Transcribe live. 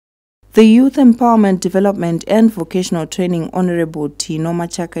The Youth Empowerment, Development and Vocational Training Honorable Tino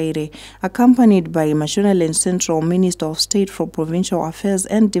Machakaire, accompanied by Mashonaland Central Minister of State for Provincial Affairs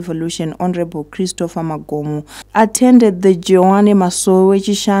and Devolution Honorable Magomo, attended the Johane Masowe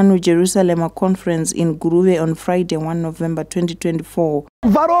WeChishanu Jerusarema conference in Guruve on Friday, 1 November 2024.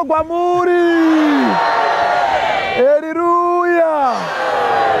 Varogwa muri! Hallelujah!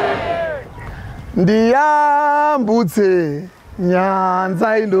 Ndiyambutse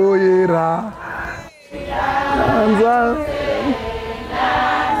nyanza inoyera nyanza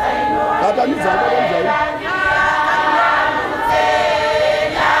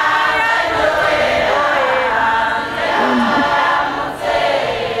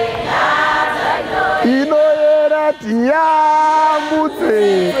inoyera tiyambutse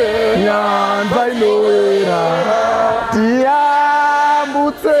nyanza inoyera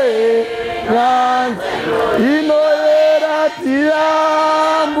tiyambutse nyanza inoyera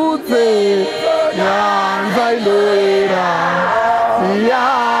tiyambutse nyanza inoyera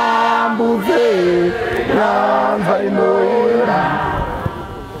tiyambutse nyanza inoyera.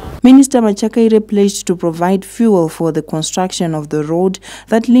 Minister Machakaire pledged to provide fuel for the construction of the road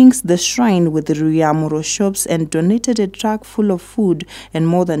that links the shrine with the Ruyamuro shops and donated a truck full of food and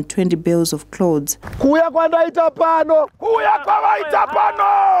more than 20 bales of clothes. Kuya kwandaita pano, kuya kwavaita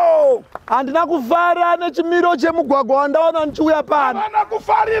pano. Andina kufara nechimiro chemugwagwa wandaona nchiuya pano. Havana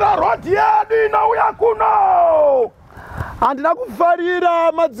kufarira rodi yedu inouya kuno. Andina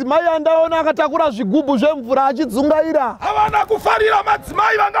kufarira madzimai andaona akatakura zvigubhu zvemvura achidzungaira. Havana kufarira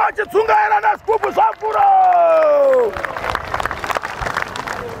madzimai vanga vachidzungaira nezvigubhu zvemvura.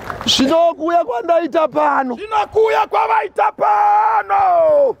 Zvino kuya kwandaita pano. Zvino kuya kwavaita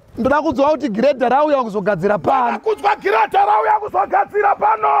pano. Ndoda kudzwa kuti giredha rauya kuzogadzira pano. Ndoda kudzwa giredha rauya kuzogadzira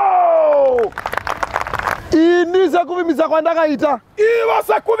pano. Ini sekuvimbisa kwandakaita. Ivo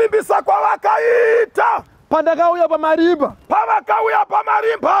sekuvimbisa kwavakaita. Pandakauya pamarimba. Pavakauya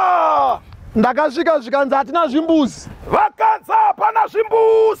pamarimba. Ndakasvika zvikanzi hatina zvimbuzi. Vakanzi hapana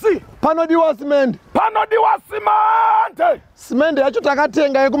zvimbuzi. Panodiwa simende. Panodiwa simende. Simende yacho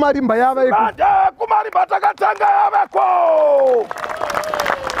takatenga yekumarimba yaveko. Simende yekumarimba takatenga yaveko.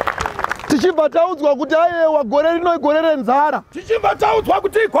 Tichibva taudzwa kuti aiwa gore rino igore renzara. Tichibva taudzwa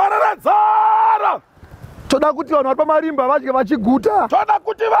kuti igore renzara. Toda kuti vanhu vari pamarimba vadye vachiguta. Toda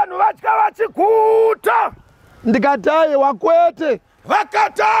kuti vanhu vadye vachiguta. Ndikati aiwa kwete.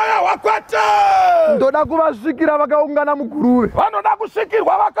 Vakataya wakwete. Ndoda kuvasvikira vakaungana muguruve. Vanoda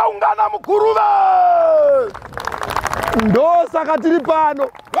kusvikirwa vakaungana muguruve. Ndosaka tiri pano.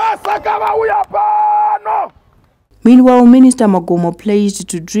 Vasaka vauya pano. Meanwhile, Minister Magomo pledged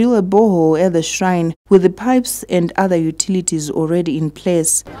to drill a borehole at the shrine with the pipes and other utilities already in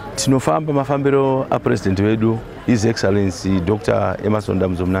place. Tinofamba mafambiro a President wedu, His Excellency Dr. Emerson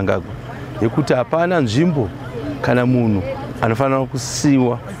Mnangagwa, yekuti hapana nzvimbo kana munhu anofanira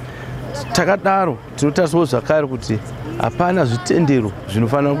kusiiwa. Takadaro tinotariswa zvakare kuti hapana zvitendero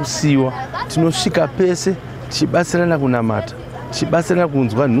zvinofanira kusiiwa. Tinosvika pese tichibatsirana kunamata, tichibatsirana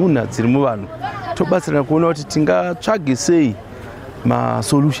kunzwa nhunha dziri muvanhu, tobatsirana kuona kuti tingatsvage sei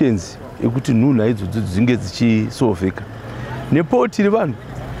ma-solutions ekuti nhunha idzodzo dzinge dzichisolveka. Nepo tiri vanhu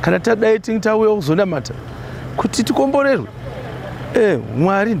kana tadai tauya kuzonamata kuti tikomborerwe.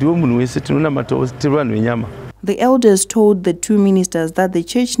 Mwari ndiwe munhu wese tinonamata tiri vanhu venyama. The elders told the two ministers that the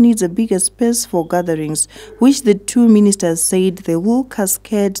church needs a bigger space for gatherings, which the two ministers said they will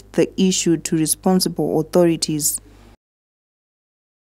cascade the issue to responsible authorities.